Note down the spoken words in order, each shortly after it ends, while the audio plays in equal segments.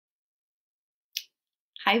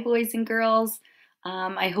Hi, boys and girls.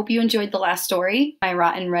 I hope you enjoyed the last story, My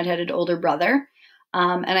Rotten Redheaded Older Brother.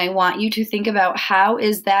 And I want you to think about how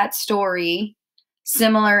is that story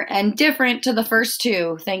similar and different to the first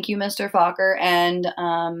two. Thank you, Mr. Fokker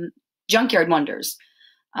and Junkyard Wonders.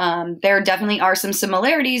 There definitely are some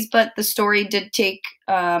similarities, but the story did take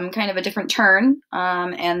kind of a different turn,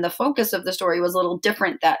 and the focus of the story was a little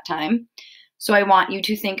different that time. So I want you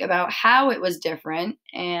to think about how it was different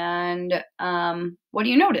and what do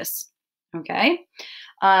you notice? Okay.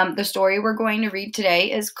 The story we're going to read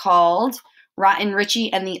today is called Rotten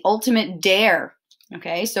Richie and the Ultimate Dare.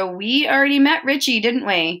 Okay, so we already met Richie, didn't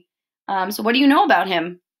we? So what do you know about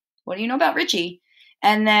him? What do you know about Richie?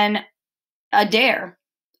 And then a dare.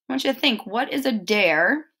 I want you to think, what is a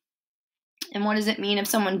dare? And what does it mean if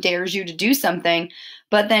someone dares you to do something?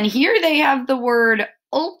 But then here they have the word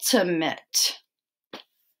ultimate.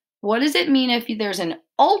 What does it mean if there's an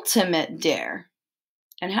ultimate dare?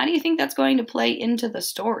 And how do you think that's going to play into the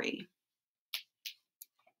story?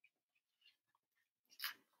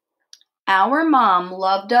 Our mom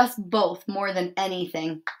loved us both more than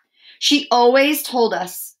anything. She always told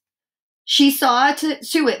us she saw to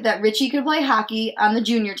it that Richie could play hockey on the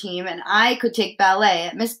junior team and I could take ballet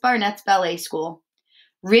at Miss Barnett's ballet school.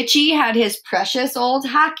 Richie had his precious old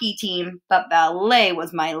hockey team, but ballet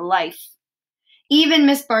was my life. Even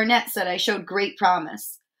Miss Barnett said I showed great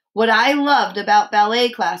promise. What I loved about ballet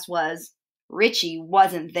class was Richie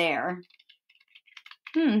wasn't there.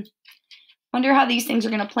 Wonder how these things are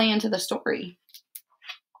going to play into the story.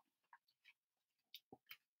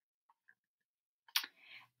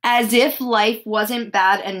 As if life wasn't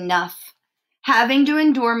bad enough, having to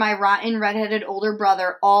endure my rotten redheaded older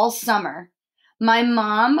brother all summer, my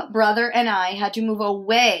mom, brother, and I had to move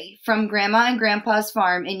away from Grandma and Grandpa's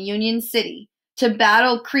farm in Union City to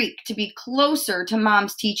Battle Creek to be closer to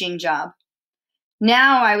Mom's teaching job.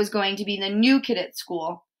 Now I was going to be the new kid at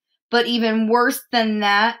school, but even worse than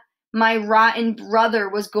that, my rotten brother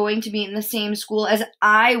was going to be in the same school as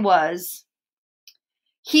I was.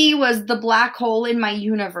 He was the black hole in my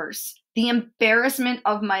universe, the embarrassment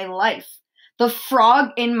of my life, the frog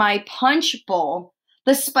in my punch bowl,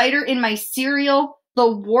 the spider in my cereal, the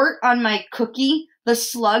wart on my cookie, the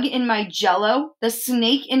slug in my jello, the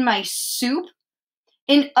snake in my soup.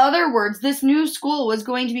 In other words, this new school was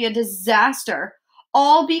going to be a disaster,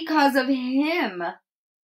 all because of him.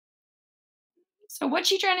 So what's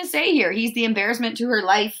she trying to say here? He's the embarrassment to her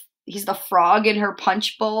life. He's the frog in her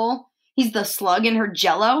punch bowl. He's the slug in her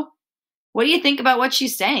jello. What do you think about what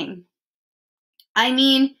she's saying? I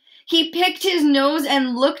mean, he picked his nose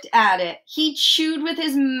and looked at it. He chewed with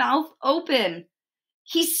his mouth open.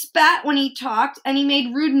 He spat when he talked, and he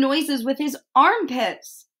made rude noises with his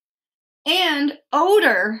armpits. And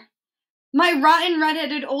odor. My rotten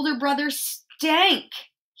redheaded older brother stank.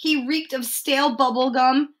 He reeked of stale bubble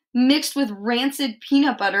gum mixed with rancid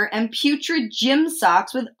peanut butter and putrid gym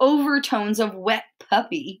socks with overtones of wet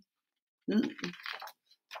puppy.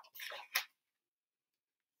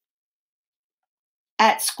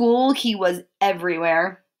 At school, he was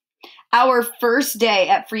everywhere. Our first day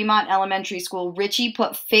at Fremont Elementary School, Richie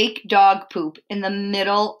put fake dog poop in the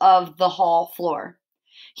middle of the hall floor.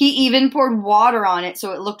 He even poured water on it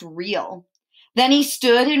so it looked real. Then he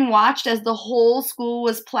stood and watched as the whole school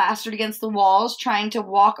was plastered against the walls, trying to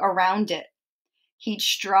walk around it. He'd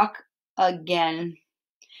struck again.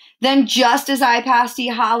 Then just as I passed, he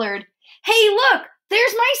hollered, "Hey, look,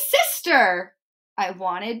 there's my sister!" I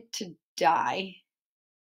wanted to die.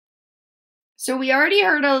 So we already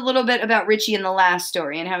heard a little bit about Richie in the last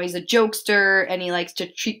story and how he's a jokester and he likes to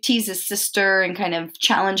tease his sister and kind of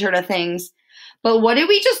challenge her to things. But what did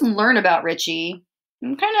we just learn about Richie?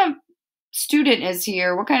 What kind of student is he,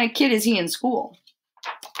 or what kind of kid is he in school?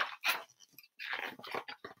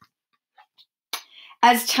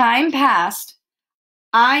 As time passed,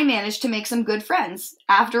 I managed to make some good friends.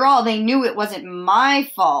 After all, they knew it wasn't my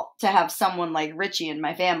fault to have someone like Richie in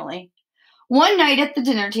my family. One night at the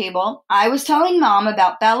dinner table, I was telling Mom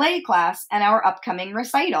about ballet class and our upcoming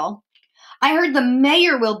recital. I heard the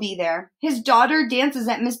mayor will be there. His daughter dances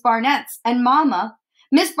at Miss Barnett's, and Mama,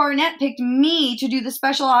 Miss Barnett picked me to do the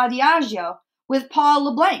special adagio with Paul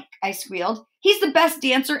LeBlanc, I squealed. He's the best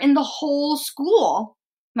dancer in the whole school.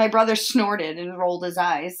 My brother snorted and rolled his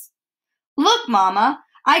eyes. Look, Mama,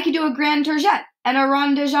 I could do a grand tourgette and a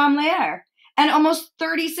rond de jambe l'air and almost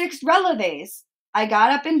 36 releves. I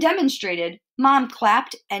got up and demonstrated. Mom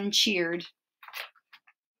clapped and cheered.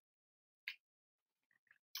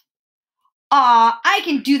 Aw, I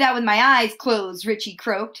can do that with my eyes closed, Richie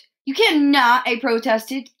croaked. You cannot, I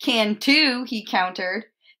protested. Can too, he countered.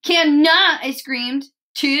 Cannot, I screamed.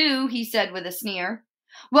 Too, he said with a sneer.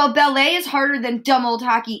 Well, ballet is harder than dumb old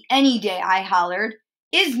hockey any day, I hollered.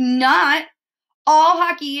 Is not. All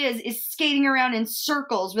hockey is skating around in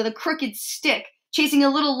circles with a crooked stick, chasing a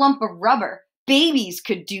little lump of rubber. Babies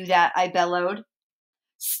could do that, I bellowed.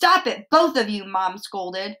 Stop it, both of you, Mom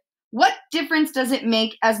scolded. What difference does it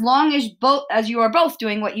make as long as you are both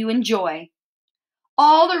doing what you enjoy?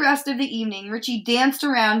 All the rest of the evening, Richie danced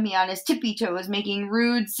around me on his tippy toes, making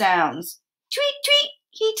rude sounds. Tweet, tweet,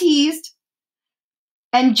 he teased.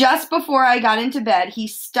 And just before I got into bed, he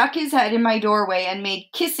stuck his head in my doorway and made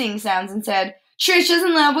kissing sounds and said, Trish is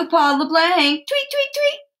in love with Paul LeBlanc. Tweet, tweet,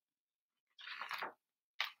 tweet.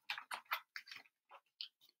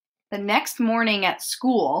 The next morning at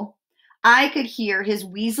school, I could hear his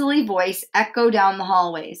weaselly voice echo down the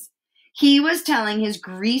hallways. He was telling his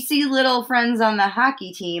greasy little friends on the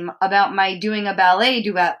hockey team about my doing a ballet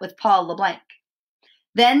duet with Paul LeBlanc.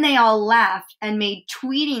 Then they all laughed and made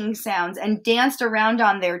tweeting sounds and danced around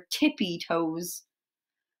on their tippy toes.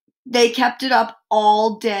 They kept it up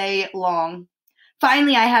all day long.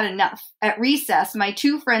 Finally, I had enough. At recess, my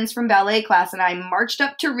two friends from ballet class and I marched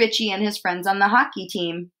up to Richie and his friends on the hockey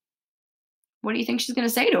team. What do you think she's going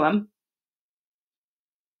to say to him?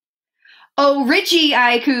 Oh, Richie,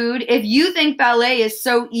 I cooed, if you think ballet is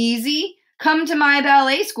so easy, come to my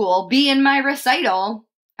ballet school, be in my recital.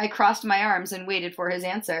 I crossed my arms and waited for his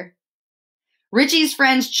answer. Richie's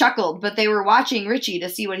friends chuckled, but they were watching Richie to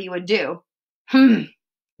see what he would do.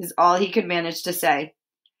 Is all he could manage to say.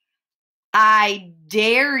 I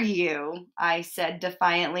dare you, I said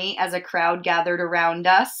defiantly as a crowd gathered around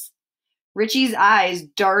us. Richie's eyes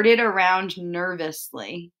darted around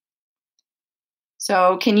nervously.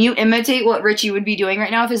 So can you imitate what Richie would be doing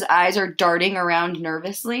right now if his eyes are darting around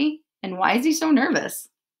nervously? And why is he so nervous?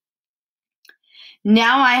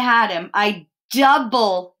 Now I had him. I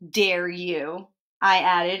double dare you, I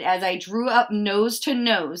added as I drew up nose to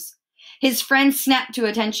nose. His friends snapped to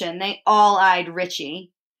attention. They all eyed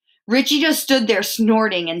Richie. Richie just stood there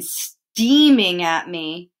snorting and steaming at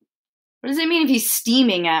me. What does it mean if he's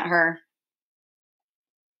steaming at her?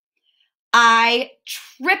 I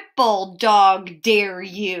triple dog dare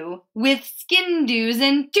you with skin doos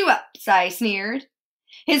and two-ups, I sneered.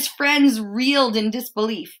 His friends reeled in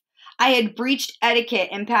disbelief. I had breached etiquette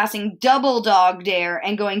in passing double dog dare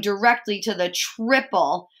and going directly to the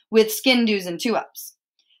triple with skin doos and two-ups.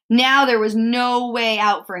 Now there was no way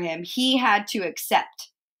out for him. He had to accept.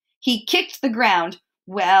 He kicked the ground.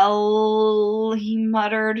 Well, he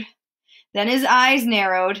muttered. Then his eyes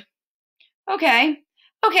narrowed. Okay,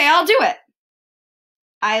 I'll do it.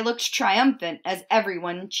 I looked triumphant as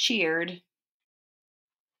everyone cheered.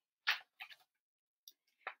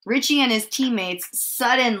 Richie and his teammates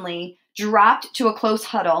suddenly dropped to a close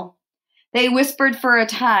huddle. They whispered for a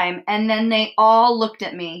time, and then they all looked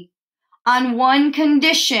at me. On one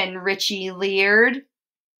condition, Richie leered.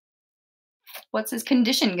 What's his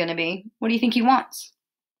condition going to be? What do you think he wants?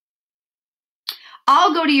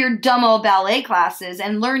 I'll go to your dumb old ballet classes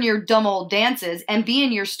and learn your dumb old dances and be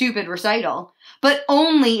in your stupid recital, but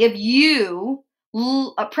only if you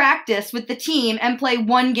practice with the team and play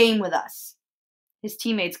one game with us. His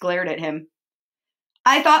teammates glared at him.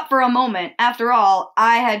 I thought for a moment. After all,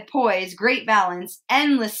 I had poise, great balance,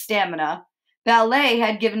 endless stamina. Ballet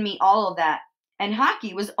had given me all of that, and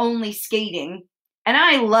hockey was only skating, and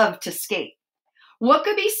I loved to skate. What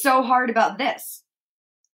could be so hard about this?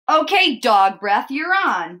 Okay, dog breath, you're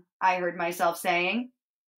on, I heard myself saying.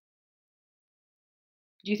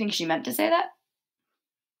 Do you think she meant to say that?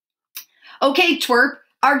 Okay, twerp,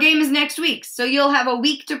 our game is next week, so you'll have a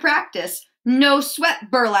week to practice. No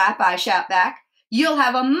sweat, burlap, I shout back. You'll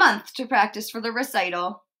have a month to practice for the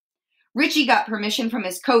recital. Richie got permission from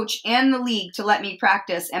his coach and the league to let me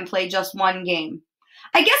practice and play just one game.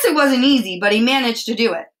 I guess it wasn't easy, but he managed to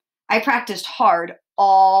do it. I practiced hard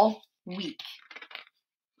all week.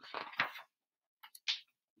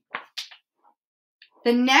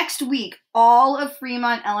 The next week, all of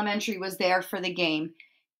Fremont Elementary was there for the game,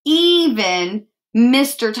 even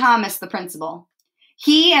Mr. Thomas, the principal.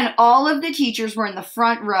 He and all of the teachers were in the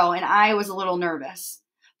front row, and I was a little nervous.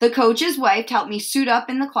 The coach's wife helped me suit up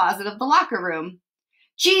in the closet of the locker room.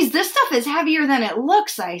 Geez, this stuff is heavier than it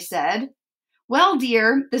looks, I said. Well,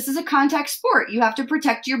 dear, this is a contact sport. You have to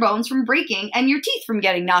protect your bones from breaking and your teeth from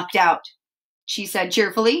getting knocked out, she said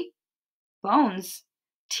cheerfully. Bones?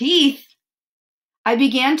 Teeth? I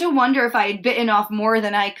began to wonder if I had bitten off more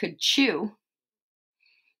than I could chew.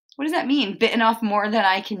 What does that mean, bitten off more than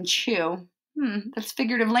I can chew? That's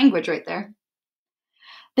figurative language right there.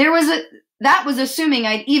 That was assuming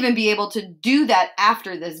I'd even be able to do that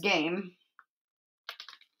after this game.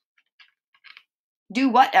 Do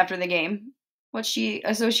what after the game? What's she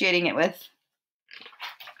associating it with?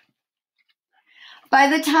 By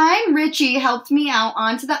the time Richie helped me out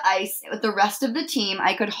onto the ice with the rest of the team,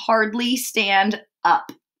 I could hardly stand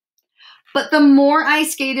up. But the more I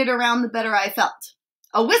skated around, the better I felt.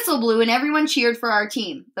 A whistle blew and everyone cheered for our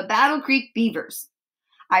team, the Battle Creek Beavers.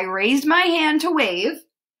 I raised my hand to wave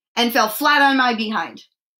and fell flat on my behind.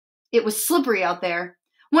 It was slippery out there.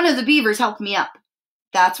 One of the beavers helped me up.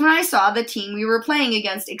 That's when I saw the team we were playing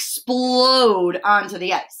against explode onto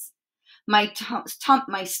the ice. My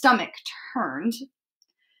stomach turned.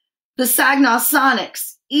 The Saginaw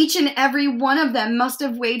Sonics, each and every one of them must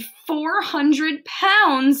have weighed 400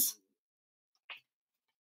 pounds.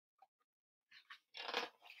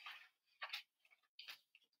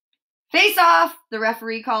 Face off, the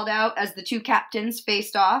referee called out as the two captains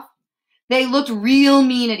faced off. They looked real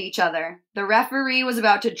mean at each other. The referee was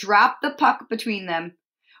about to drop the puck between them.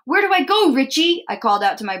 Where do I go, Richie? I called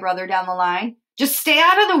out to my brother down the line. Just stay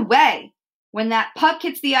out of the way. When that puck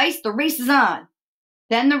hits the ice, the race is on.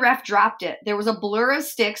 Then the ref dropped it. There was a blur of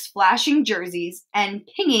sticks, flashing jerseys, and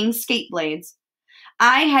pinging skate blades.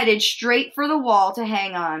 I headed straight for the wall to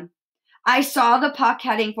hang on. I saw the puck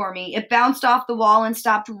heading for me. It bounced off the wall and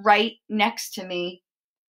stopped right next to me.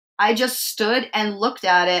 I just stood and looked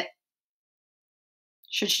at it.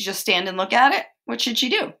 Should she just stand and look at it? What should she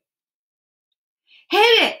do?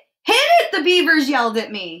 Hit it! Hit it! The Beavers yelled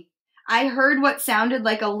at me. I heard what sounded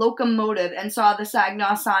like a locomotive and saw the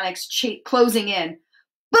Saginaw Sonics closing in.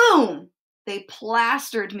 Boom! They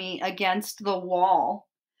plastered me against the wall.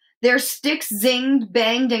 Their sticks zinged,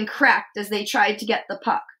 banged, and cracked as they tried to get the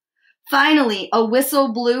puck. Finally, a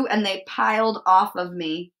whistle blew and they piled off of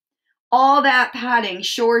me. All that padding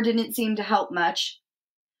sure didn't seem to help much.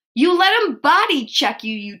 You let him body check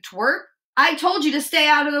you, you twerp. I told you to stay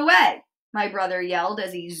out of the way, my brother yelled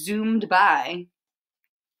as he zoomed by.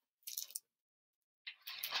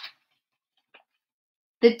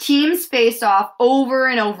 The teams faced off over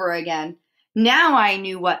and over again. Now I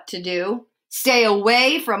knew what to do. Stay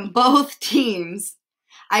away from both teams.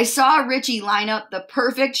 I saw Richie line up the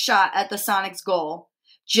perfect shot at the Sonics' goal.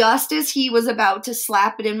 Just as he was about to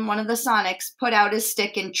slap it in, one of the Sonics put out his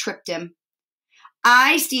stick and tripped him.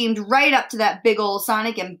 I steamed right up to that big old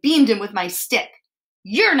Sonic and beamed him with my stick.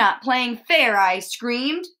 You're not playing fair, I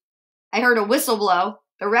screamed. I heard a whistle blow.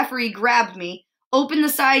 The referee grabbed me, opened the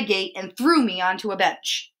side gate, and threw me onto a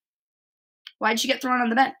bench. Why'd she get thrown on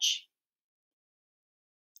the bench?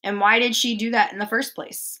 And why did she do that in the first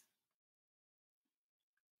place?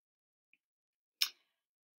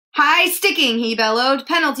 High sticking, he bellowed.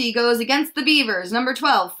 Penalty goes against the Beavers. Number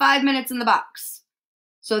 12, 5 minutes in the box.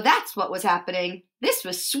 So that's what was happening. This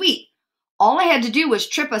was sweet. All I had to do was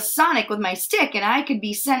trip a Sonic with my stick and I could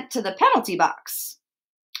be sent to the penalty box.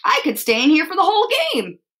 I could stay in here for the whole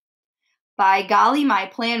game. By golly, my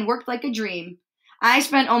plan worked like a dream. I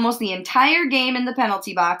spent almost the entire game in the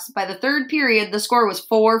penalty box. By the third period, the score was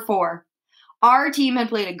 4-4. Our team had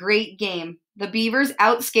played a great game. The Beavers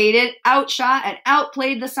outskated, outshot, and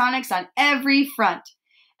outplayed the Sonics on every front.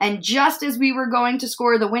 And just as we were going to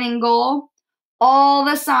score the winning goal, all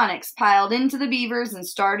the Sonics piled into the Beavers and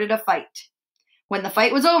started a fight. When the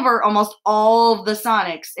fight was over, almost all of the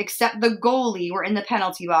Sonics, except the goalie, were in the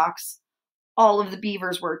penalty box. All of the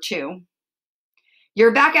Beavers were too.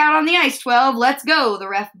 You're back out on the ice, 12. Let's go, the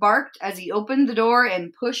ref barked as he opened the door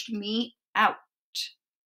and pushed me out.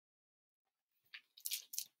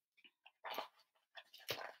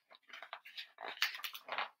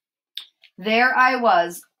 There I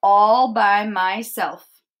was, all by myself,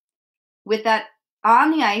 with that on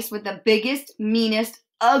the ice with the biggest, meanest,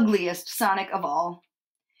 ugliest Sonic of all.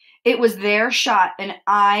 It was their shot, and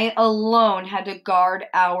I alone had to guard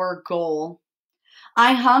our goal.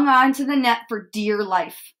 I hung on to the net for dear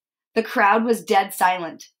life. The crowd was dead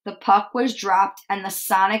silent. The puck was dropped, and the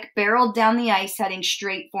Sonic barreled down the ice, heading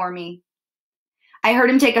straight for me. I heard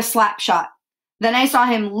him take a slap shot. Then I saw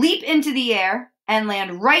him leap into the air and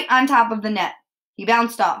land right on top of the net. He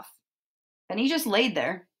bounced off. Then he just laid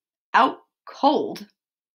there, out cold.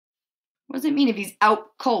 What does it mean if he's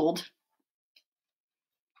out cold?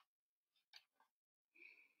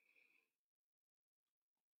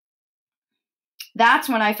 That's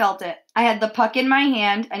when I felt it. I had the puck in my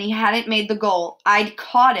hand, and he hadn't made the goal. I'd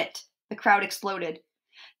caught it. The crowd exploded.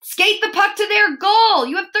 Skate the puck to their goal!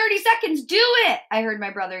 You have 30 seconds! Do it! I heard my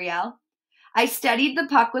brother yell. I steadied the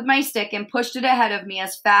puck with my stick and pushed it ahead of me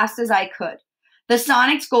as fast as I could. The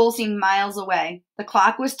Sonics' goal seemed miles away. The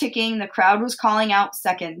clock was ticking. The crowd was calling out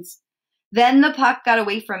seconds. Then the puck got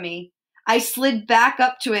away from me. I slid back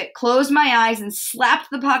up to it, closed my eyes, and slapped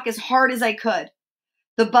the puck as hard as I could.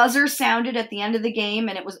 The buzzer sounded at the end of the game,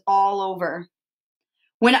 and it was all over.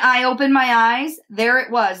 When I opened my eyes, there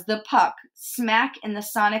it was, the puck, smack in the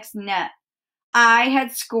Sonics' net. I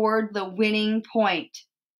had scored the winning point.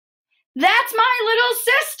 "That's my little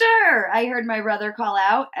sister!" I heard my brother call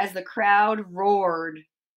out as the crowd roared.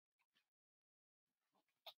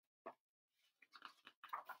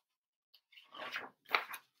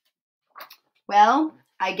 Well,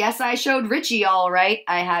 I guess I showed Richie all right,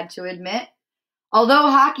 I had to admit.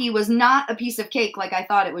 Although hockey was not a piece of cake like I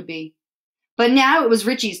thought it would be. But now it was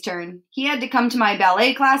Richie's turn. He had to come to my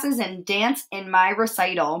ballet classes and dance in my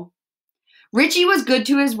recital. Richie was good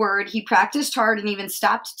to his word. He practiced hard and even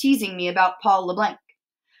stopped teasing me about Paul LeBlanc.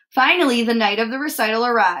 Finally, the night of the recital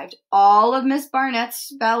arrived. All of Miss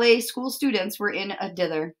Barnett's ballet school students were in a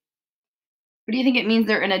dither. What do you think it means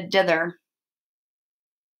they're in a dither?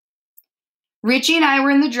 Richie and I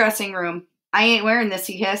were in the dressing room. "I ain't wearing this,"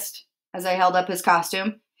 he hissed as I held up his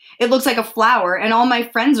costume. "It looks like a flower, and all my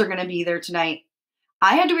friends are going to be there tonight."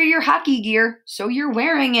 "I had to wear your hockey gear, so you're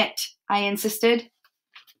wearing it," I insisted.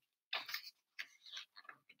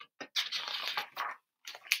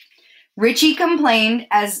 Richie complained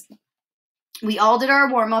as we all did our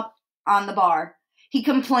warm-up on the bar. He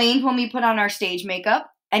complained when we put on our stage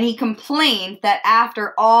makeup, and he complained that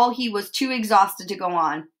after all he was too exhausted to go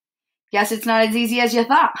on. "Guess it's not as easy as you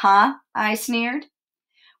thought, huh?" I sneered.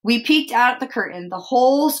 We peeked out at the curtain. The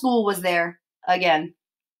whole school was there again.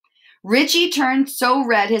 Richie turned so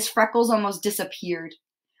red his freckles almost disappeared.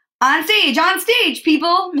 On stage,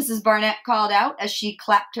 people," Mrs. Barnett called out as she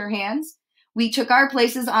clapped her hands. We took our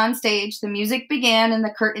places on stage. The music began and the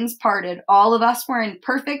curtains parted. All of us were in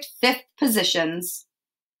perfect fifth positions.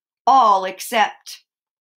 All except...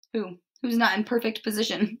 Who? Who's not in perfect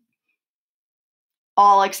position?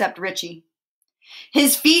 All except Richie.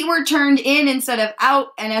 His feet were turned in instead of out,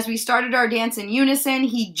 and as we started our dance in unison,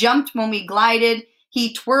 he jumped when we glided,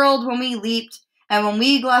 he twirled when we leaped, and when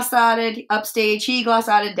we glissaded upstage, he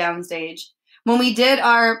glissaded downstage. When we did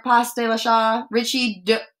our pas de la chat, Richie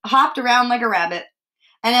hopped around like a rabbit.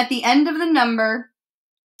 And at the end of the number,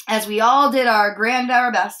 as we all did our grand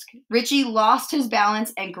arabesque, Richie lost his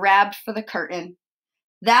balance and grabbed for the curtain.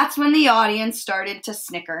 That's when the audience started to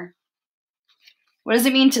snicker. What does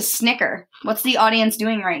it mean to snicker? What's the audience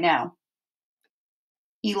doing right now?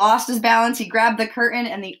 He lost his balance, he grabbed the curtain,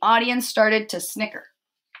 and the audience started to snicker.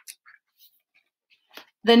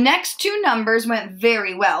 The next two numbers went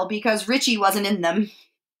very well because Richie wasn't in them.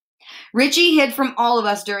 Richie hid from all of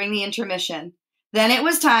us during the intermission. Then it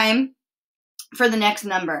was time for the next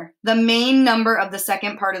number, the main number of the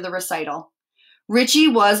second part of the recital. Richie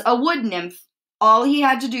was a wood nymph. All he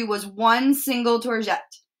had to do was one single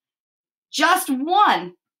tourgette. Just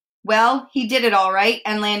one. Well, he did it all right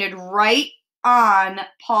and landed right on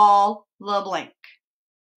Paul LeBlanc.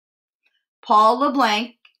 Paul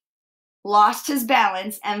LeBlanc lost his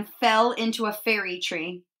balance and fell into a fairy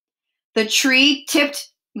tree. The tree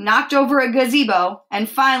tipped, knocked over a gazebo, and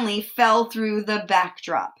finally fell through the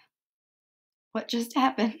backdrop. What just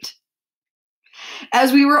happened?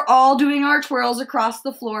 As we were all doing our twirls across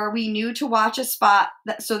the floor, we knew to watch a spot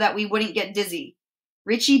so that we wouldn't get dizzy.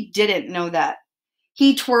 Richie didn't know that.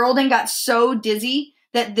 He twirled and got so dizzy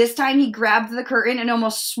that this time he grabbed the curtain and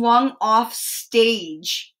almost swung off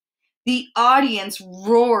stage. The audience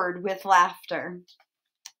roared with laughter.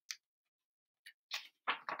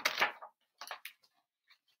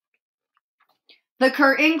 The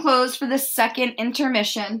curtain closed for the second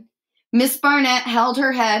intermission. Miss Barnett held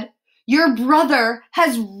her head. "Your brother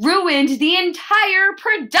has ruined the entire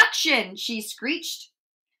production," she screeched.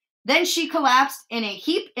 Then she collapsed in a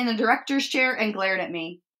heap in the director's chair and glared at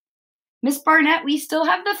me. "Miss Barnett, we still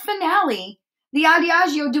have the finale. The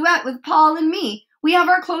Adagio duet with Paul and me. We have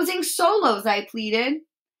our closing solos," I pleaded.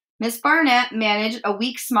 Miss Barnett managed a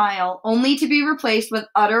weak smile, only to be replaced with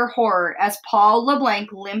utter horror as Paul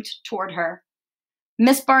LeBlanc limped toward her.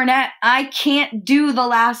 "Miss Barnett, I can't do the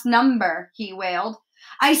last number," he wailed.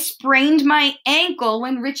 "I sprained my ankle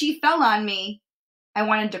when Richie fell on me." I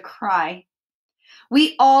wanted to cry.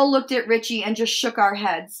 We all looked at Richie and just shook our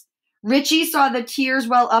heads. Richie saw the tears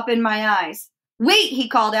well up in my eyes. "Wait," he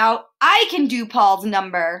called out. "I can do Paul's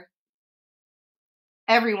number."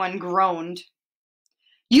 Everyone groaned.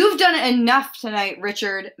 "You've done enough tonight,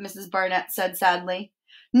 Richard," Mrs. Barnett said sadly.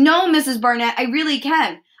 "No, Mrs. Barnett, I really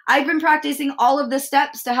can. I've been practicing all of the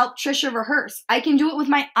steps to help Trisha rehearse. I can do it with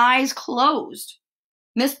my eyes closed."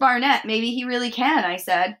 "Miss Barnett, maybe he really can," I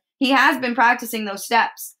said. "He has been practicing those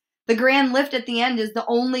steps. The grand lift at the end is the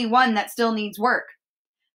only one that still needs work."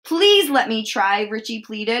 "Please let me try," Richie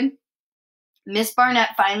pleaded. Miss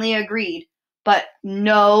Barnett finally agreed, but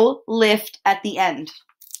no lift at the end.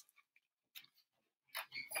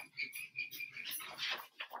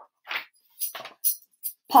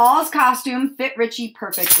 Paul's costume fit Richie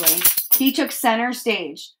perfectly. He took center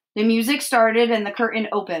stage. The music started and the curtain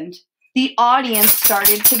opened. The audience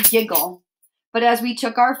started to giggle. But as we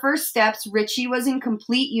took our first steps, Richie was in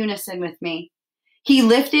complete unison with me. He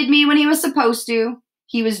lifted me when he was supposed to.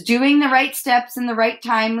 He was doing the right steps in the right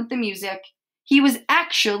time with the music. He was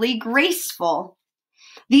actually graceful.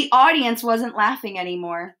 The audience wasn't laughing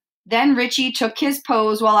anymore. Then Richie took his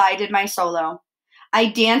pose while I did my solo. I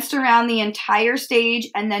danced around the entire stage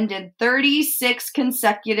and then did 36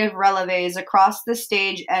 consecutive releves across the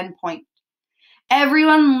stage endpoint.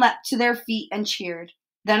 Everyone leapt to their feet and cheered.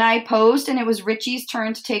 Then I posed and it was Richie's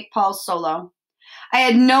turn to take Paul's solo. I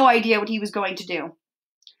had no idea what he was going to do.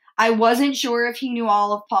 I wasn't sure if he knew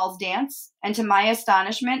all of Paul's dance, and to my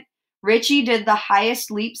astonishment, Richie did the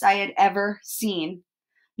highest leaps I had ever seen.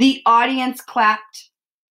 The audience clapped,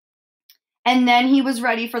 and then he was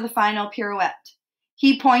ready for the final pirouette.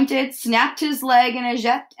 He pointed, snapped his leg in a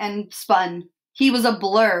jet, and spun. He was a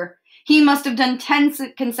blur. He must have done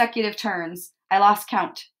 10 consecutive turns. I lost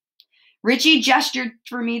count. Richie gestured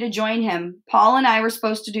for me to join him. Paul and I were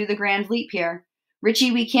supposed to do the grand leap here.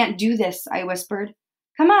 Richie, we can't do this, I whispered.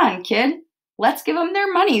 Come on, kid. Let's give them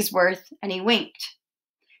their money's worth. And he winked.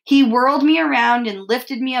 He whirled me around and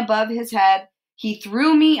lifted me above his head. He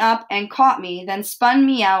threw me up and caught me, then spun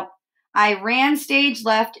me out. I ran stage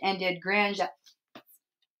left and did grand jet.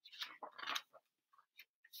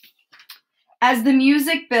 As the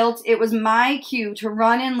music built, it was my cue to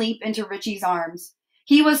run and leap into Richie's arms.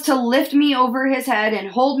 He was to lift me over his head and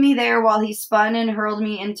hold me there while he spun and hurled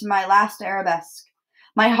me into my last arabesque.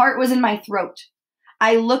 My heart was in my throat.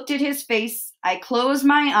 I looked at his face, I closed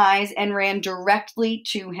my eyes, and ran directly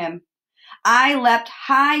to him. I leapt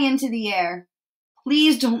high into the air.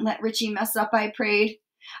 Please don't let Richie mess up, I prayed.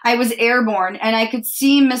 I was airborne, and I could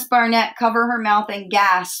see Miss Barnett cover her mouth and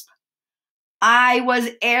gasp. I was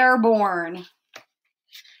airborne.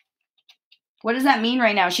 What does that mean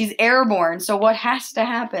right now? She's airborne, so what has to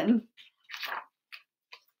happen?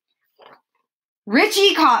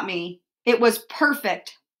 Richie caught me. It was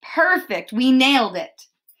perfect. Perfect. We nailed it.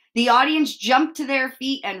 The audience jumped to their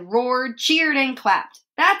feet and roared, cheered, and clapped.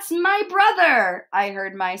 That's my brother, I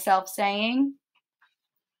heard myself saying.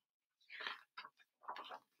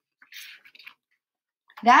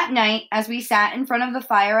 That night, as we sat in front of the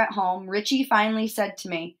fire at home, Richie finally said to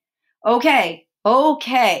me, Okay,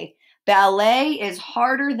 ballet is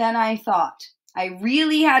harder than I thought. I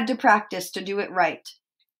really had to practice to do it right.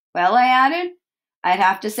 Well, I added, I'd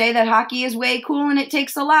have to say that hockey is way cool and it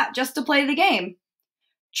takes a lot just to play the game.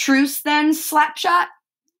 Truce then, Slapshot,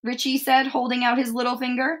 Richie said, holding out his little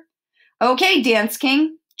finger. Okay, Dance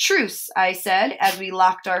King, truce, I said, as we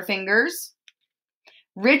locked our fingers.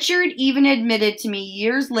 Richard even admitted to me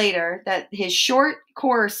years later that his short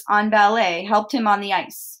course on ballet helped him on the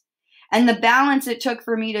ice. And the balance it took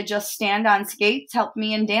for me to just stand on skates helped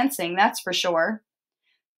me in dancing, that's for sure.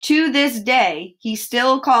 To this day, he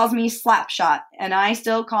still calls me Slapshot, and I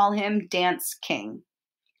still call him Dance King.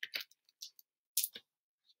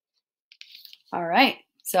 All right,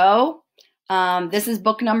 so this is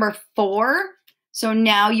book number 4. So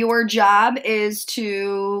now your job is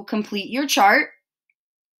to complete your chart,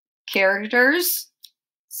 characters,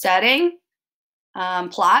 setting,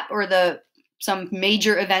 plot, or some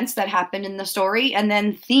major events that happened in the story, and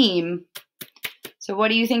then theme. So what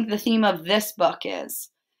do you think the theme of this book is?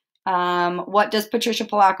 What does Patricia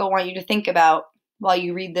Polacco want you to think about while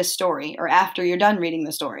you read this story or after you're done reading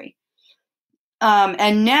the story?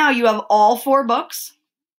 And now you have all 4 books,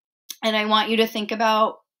 and I want you to think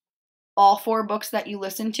about all 4 books that you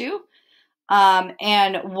listened to,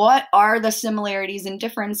 and what are the similarities and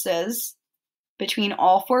differences between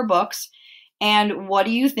all 4 books, and what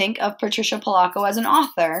do you think of Patricia Polacco as an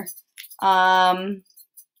author?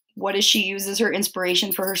 What does she use as her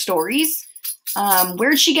inspiration for her stories?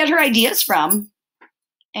 Where did she get her ideas from?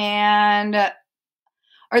 And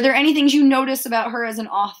are there any things you notice about her as an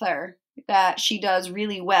author that she does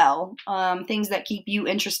really well? Things that keep you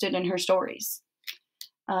interested in her stories.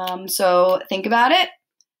 So think about it,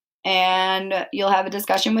 and you'll have a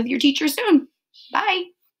discussion with your teacher soon. Bye.